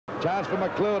Chance for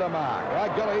Maclure to mark.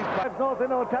 Right, golly, he's back north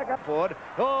into attack. Forward.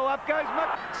 Oh, up goes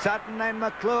Sutton and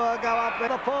Maclure go up in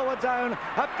the forward zone.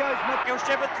 Up goes Maclure.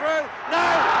 Shepherd through. No!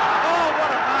 Oh,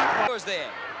 what a mark was there.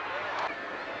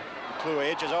 Maclure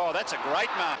edges. Oh, that's a great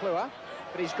mark. Maclure,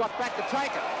 but he's got back to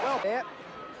take it. Well, there.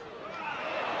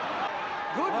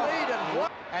 Good lead and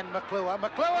what? And Maclure.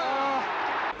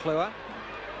 Maclure.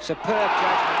 Superb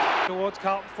judgment. Towards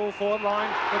Carlton, full forward line.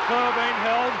 Maclure being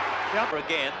held. Yep.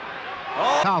 Again.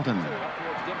 Oh. Carlton. Ball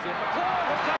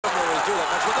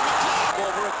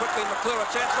very quickly. Maclure, a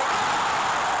chance for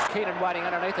Keenan waiting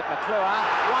underneath it. Maclure,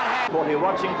 one hand. Well, here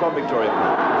watching from Victoria.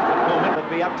 It would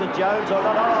be up to Jones or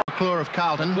not. Maclure of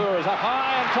Carlton. Maclure is up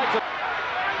high and takes it.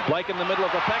 Blake in the middle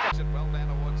of the package. Well down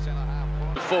towards centre half.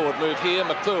 Forward move here.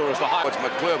 Maclure is the high. It's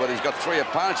Maclure, but he's got three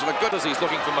opponents and a good As he's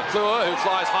looking for Maclure, who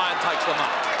flies high and takes the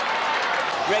mark.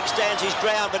 Greg stands his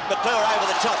ground, but Maclure over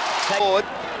the top. Forward.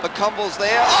 McComble's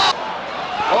there.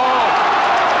 Oh!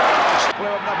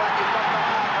 Maclure in the back. He's got the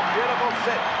mark. A beautiful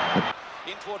set.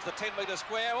 In towards the 10-metre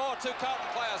square. Oh, two Carlton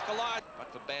players collide.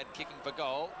 But for bad kicking for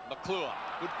goal. Maclure,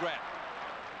 good grab.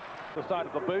 The side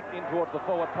of the boot, in towards the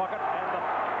forward pocket, and the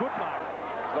good mark.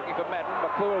 Looking for Madden.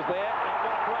 Maclure's there, and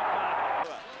what a great mark.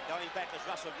 Going back as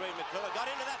Russell Green. Maclure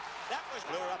got into that. That was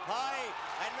Maclure up high,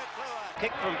 and Maclure.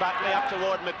 Kick from Buckley up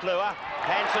toward Maclure.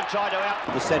 Hanson tried to out.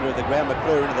 The centre of the ground,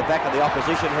 Maclure into the back of the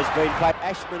opposition has been played.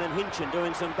 Ashman and Hinchin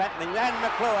doing some battling, and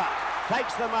Maclure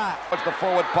takes the mark. What's the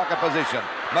forward pocket position?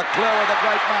 Maclure with a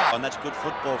great mark. And that's good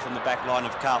football from the back line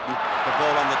of Carlton. The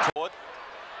ball on the Forward.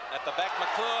 At the back,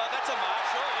 Maclure. That's a mark,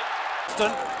 surely.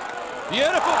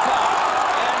 Beautiful pass.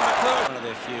 And Maclure. One of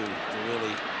their few to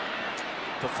really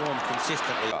perform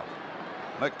consistently.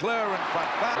 Maclure in front.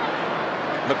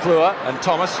 Maclure and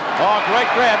Thomas. Oh, great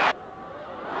grab.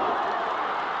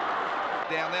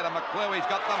 Down there to Maclure, he's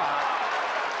got the mark.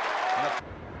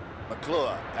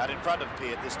 Maclure out in front of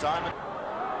Peart this time.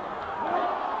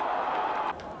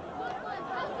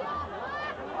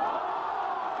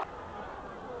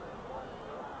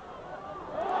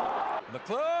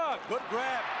 Maclure, good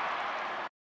grab.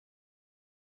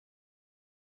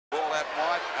 Ball out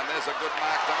wide, and there's a good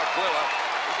mark to Maclure.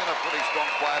 He's been a pretty strong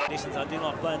player. I do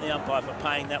not blame the umpire for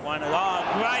paying that one. Oh,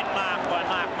 great mark by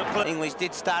Mark Maclure. English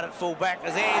did start at full back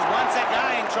as there's once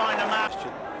again trying to mark.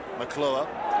 Maclure.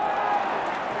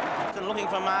 Looking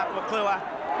for Mark Maclure,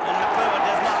 and Maclure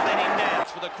does not let him down.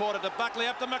 For the quarter to Buckley,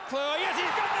 up to Maclure. Yes, he's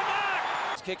got the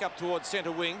mark! Kick up towards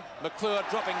centre wing. Maclure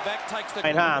dropping back, takes the...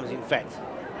 In harms, in fact,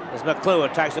 as Maclure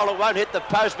takes it. Well, it won't hit the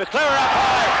post. Maclure up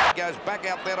high. Goes back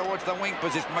out there towards the wing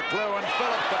position. Maclure and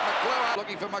Phillips, but Maclure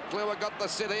looking for Maclure, got the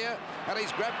sit here, and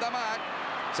he's grabbed the mark.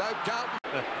 So Carlton.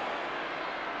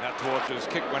 Now towards his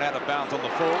kick went out of bounds on the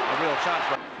full. A real chance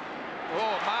for...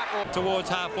 Oh, Mark towards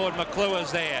half forward.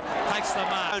 Maclure's there. Takes the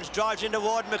mark. Jones drives in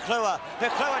toward Maclure.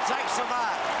 Maclure takes the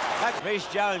mark. That's Reece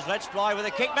Jones. Let's fly with a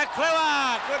kick.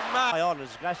 Maclure. Good mark. On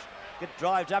as Gus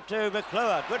drives up to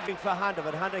Maclure. Good thing for Hunter,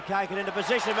 but Hunter can't get into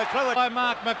position. Maclure. By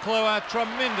Mark Maclure.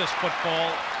 Tremendous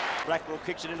football. Blackwell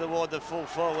kicks it in toward the full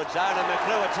forward zone, and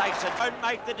Maclure takes it. Don't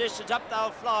make the distance. Up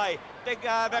they'll fly. Big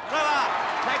Maclure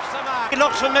takes the mark. He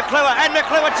looks for Maclure, and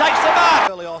Maclure takes the mark.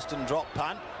 Early Austin drop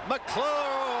punt.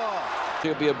 Maclure.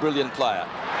 He'll be a brilliant player.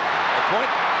 A point.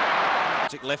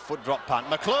 Left foot drop punt.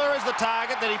 Maclure is the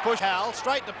target that he pushed Hal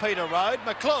straight to Peter Road.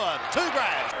 Maclure, 2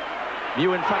 grabs.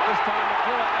 New in front this time.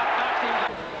 Maclure outmarked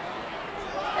him.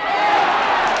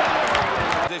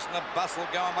 Position of bustle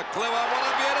going. Maclure, what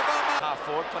a beautiful mark. Half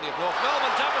forward, plenty of North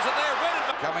Melbourne jumpers are there.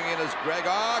 Coming in as Greg.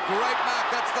 Oh, great mark.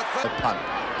 That's the third Punt.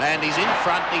 And he's in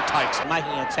front. He takes it.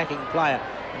 Making an attacking player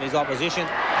in his opposition.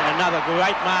 And another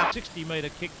great mark. 60-metre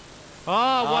kick.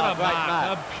 Oh, what a great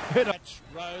mark. mark. A beautiful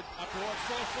road up towards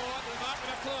full forward. Mark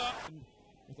Maclure.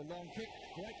 With a long kick.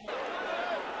 Great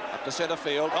mark. Up to centre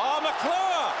field. Oh,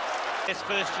 Maclure! His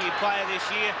first-year player this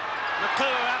year.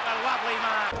 Maclure up a lovely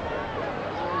mark.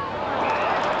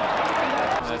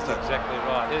 That's exactly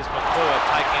right. There's Maclure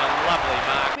taking a lovely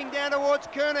mark. Coming down towards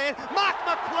Kernan. Mark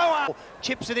Maclure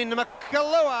chips it into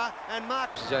Maclure, and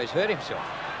Mark. So he's hurt himself.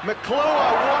 Maclure,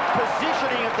 what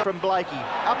positioning from Blakey.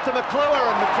 Up to Maclure,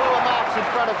 and Maclure marks in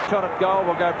front of. Shot at goal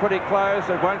will go pretty close.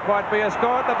 It won't quite be a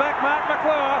score at the back. Mark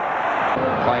Maclure.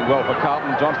 Playing well for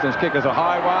Carlton. Johnston's kick is a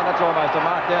high one. That's almost a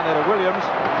mark down there to Williams.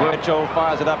 Mitchell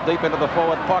fires it up deep into the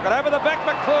forward pocket. Over the back,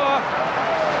 Maclure.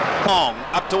 Long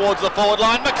up towards the forward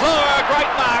line. Maclure,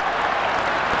 great mark.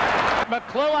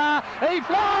 Maclure, he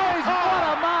flies. Oh, what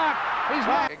a mark. He's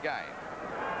back again.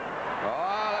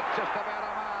 Oh, that's just about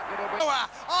a mark. It'll be...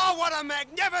 Oh, what a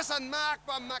magnificent mark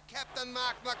by Captain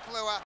Mark Maclure.